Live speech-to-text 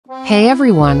Hey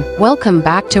everyone, welcome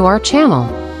back to our channel.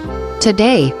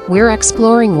 Today, we're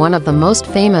exploring one of the most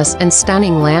famous and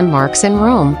stunning landmarks in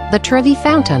Rome, the Trevi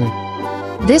Fountain.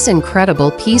 This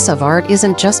incredible piece of art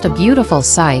isn't just a beautiful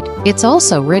sight, it's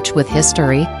also rich with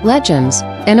history, legends,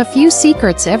 and a few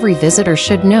secrets every visitor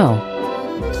should know.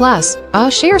 Plus, I'll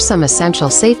share some essential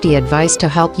safety advice to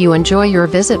help you enjoy your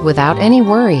visit without any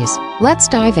worries. Let's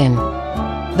dive in.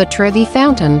 The Trevi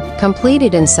Fountain,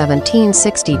 completed in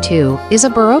 1762, is a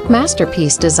Baroque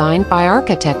masterpiece designed by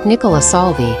architect Nicola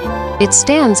Salvi. It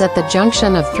stands at the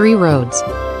junction of three roads,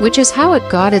 which is how it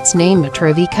got its name.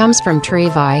 Trevi comes from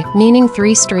Trevi, meaning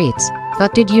three streets.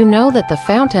 But did you know that the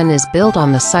fountain is built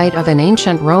on the site of an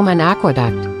ancient Roman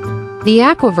aqueduct? The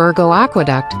Aquavirgo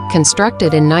Aqueduct,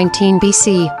 constructed in 19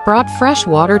 BC, brought fresh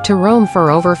water to Rome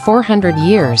for over 400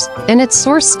 years, and its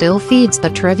source still feeds the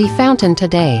Trevi Fountain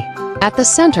today. At the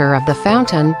center of the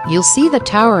fountain, you'll see the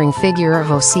towering figure of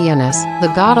Oceanus,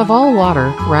 the god of all water,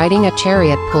 riding a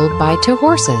chariot pulled by two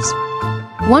horses.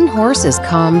 One horse is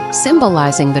calm,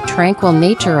 symbolizing the tranquil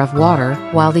nature of water,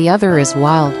 while the other is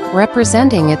wild,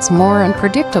 representing its more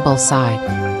unpredictable side.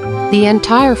 The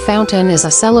entire fountain is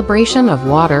a celebration of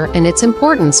water and its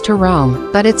importance to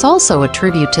Rome, but it's also a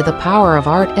tribute to the power of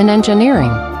art and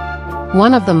engineering.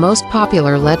 One of the most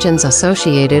popular legends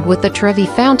associated with the Trevi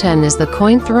Fountain is the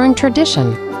coin-throwing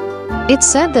tradition. It's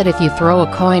said that if you throw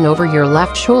a coin over your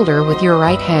left shoulder with your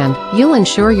right hand, you'll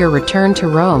ensure your return to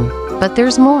Rome. But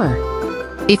there's more.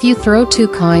 If you throw two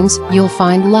coins, you'll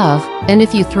find love, and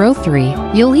if you throw three,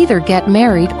 you'll either get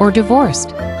married or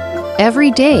divorced.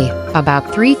 Every day,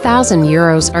 about 3,000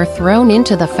 euros are thrown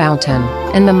into the fountain,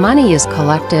 and the money is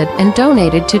collected and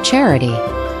donated to charity.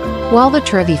 While the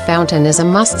Trevi Fountain is a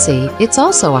must-see, it's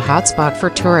also a hotspot for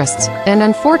tourists, and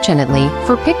unfortunately,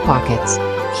 for pickpockets.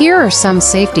 Here are some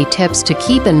safety tips to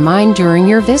keep in mind during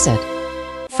your visit.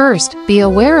 First, be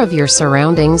aware of your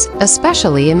surroundings,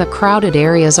 especially in the crowded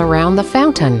areas around the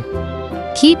fountain.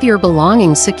 Keep your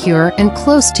belongings secure and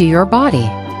close to your body.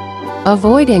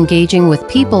 Avoid engaging with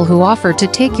people who offer to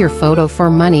take your photo for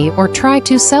money or try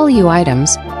to sell you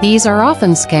items. These are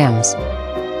often scams.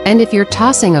 And if you're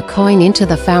tossing a coin into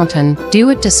the fountain, do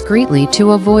it discreetly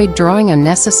to avoid drawing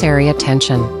unnecessary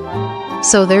attention.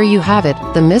 So there you have it,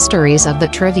 the mysteries of the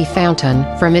Trevi Fountain,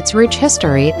 from its rich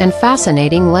history and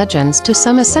fascinating legends to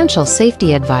some essential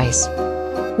safety advice.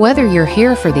 Whether you're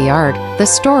here for the art, the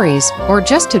stories, or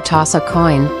just to toss a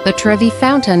coin, the Trevi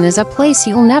Fountain is a place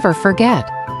you'll never forget.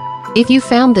 If you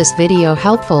found this video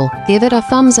helpful, give it a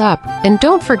thumbs up, and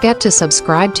don't forget to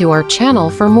subscribe to our channel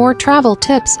for more travel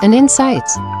tips and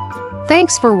insights.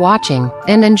 Thanks for watching,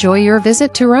 and enjoy your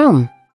visit to Rome.